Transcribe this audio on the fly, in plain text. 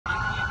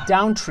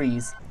Downed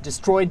trees,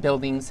 destroyed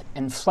buildings,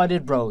 and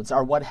flooded roads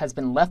are what has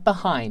been left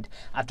behind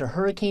after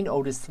Hurricane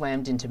Otis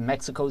slammed into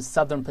Mexico's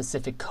southern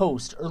Pacific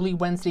coast early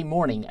Wednesday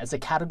morning as a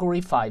Category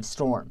 5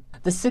 storm.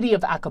 The city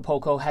of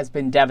Acapulco has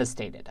been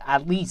devastated.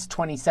 At least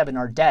 27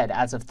 are dead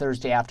as of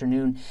Thursday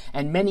afternoon,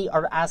 and many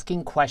are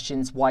asking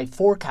questions why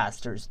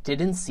forecasters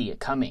didn't see it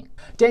coming.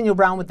 Daniel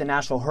Brown with the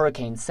National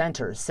Hurricane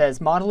Center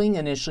says modeling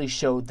initially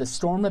showed the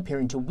storm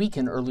appearing to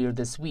weaken earlier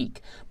this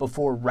week,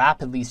 before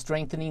rapidly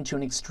strengthening to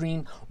an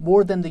extreme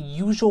more than the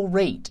usual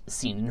rate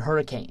seen in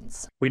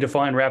hurricanes. We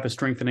define rapid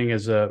strengthening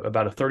as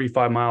about a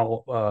 35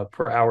 mile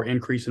per hour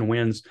increase in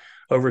winds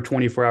over a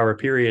 24-hour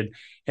period.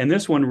 And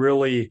this one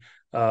really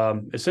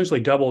essentially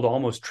doubled,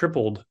 almost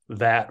tripled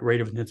that rate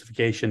of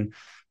intensification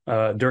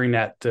during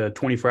that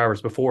 24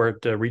 hours before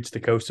it reached the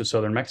coast of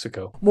southern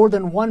Mexico. More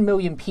than 1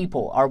 million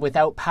people are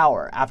without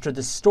power after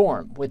the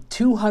storm, with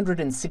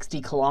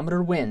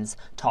 260-kilometer winds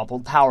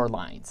toppled power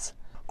lines.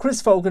 Chris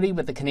Fogarty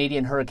with the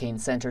Canadian Hurricane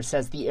Center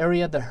says the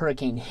area the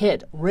hurricane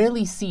hit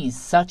rarely sees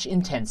such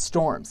intense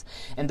storms.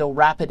 And though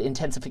rapid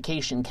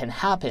intensification can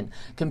happen,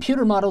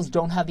 computer models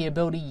don't have the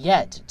ability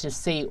yet to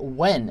say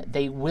when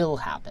they will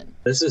happen.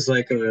 This is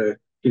like a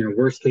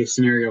worst case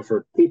scenario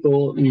for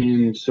people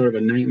and sort of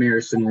a nightmare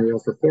scenario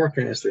for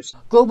forecasters.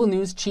 Global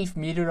News chief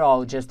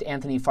meteorologist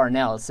Anthony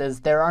Farnell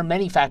says there are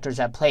many factors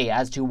at play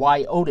as to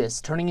why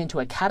Otis turning into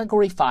a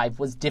Category 5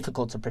 was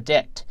difficult to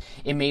predict.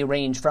 It may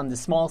range from the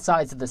small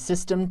size of the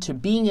system to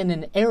being in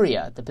an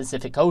area, the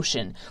Pacific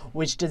Ocean,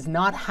 which does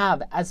not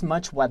have as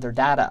much weather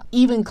data.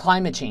 Even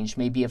climate change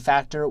may be a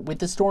factor, with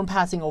the storm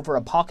passing over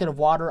a pocket of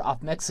water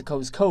off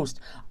Mexico's coast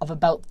of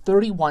about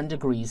 31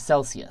 degrees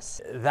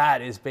Celsius.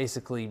 That is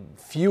basically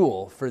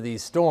fuel for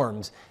these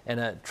storms, and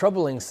a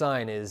troubling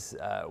sign is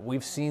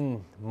we've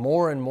seen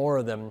more and more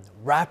of them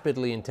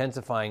rapidly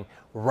intensifying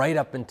right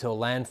up until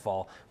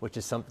landfall, which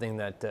is something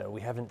that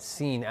we haven't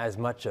seen as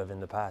much of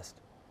in the past.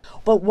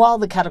 But while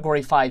the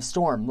Category 5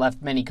 storm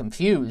left many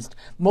confused,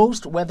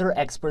 most weather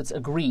experts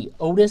agree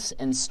Otis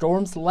and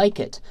storms like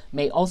it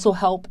may also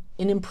help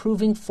in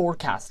improving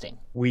forecasting.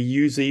 We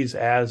use these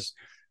as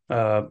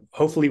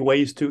hopefully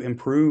ways to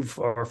improve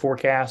our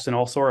forecasts and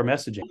also our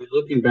messaging.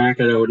 Looking back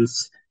at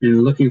Otis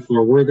and looking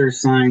for were there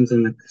signs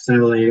in the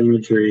satellite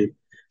imagery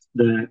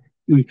that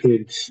we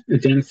could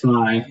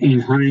identify in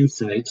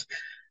hindsight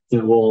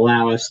that will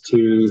allow us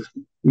to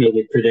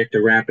maybe predict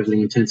a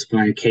rapidly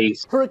intensifying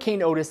case.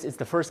 Hurricane Otis is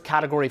the first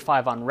Category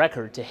 5 on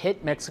record to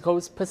hit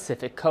Mexico's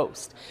Pacific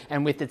coast.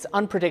 And with its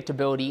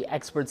unpredictability,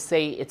 experts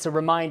say it's a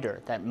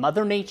reminder that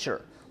Mother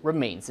Nature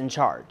remains in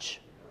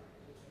charge.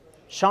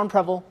 Sean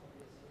Previl,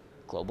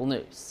 Global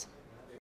News.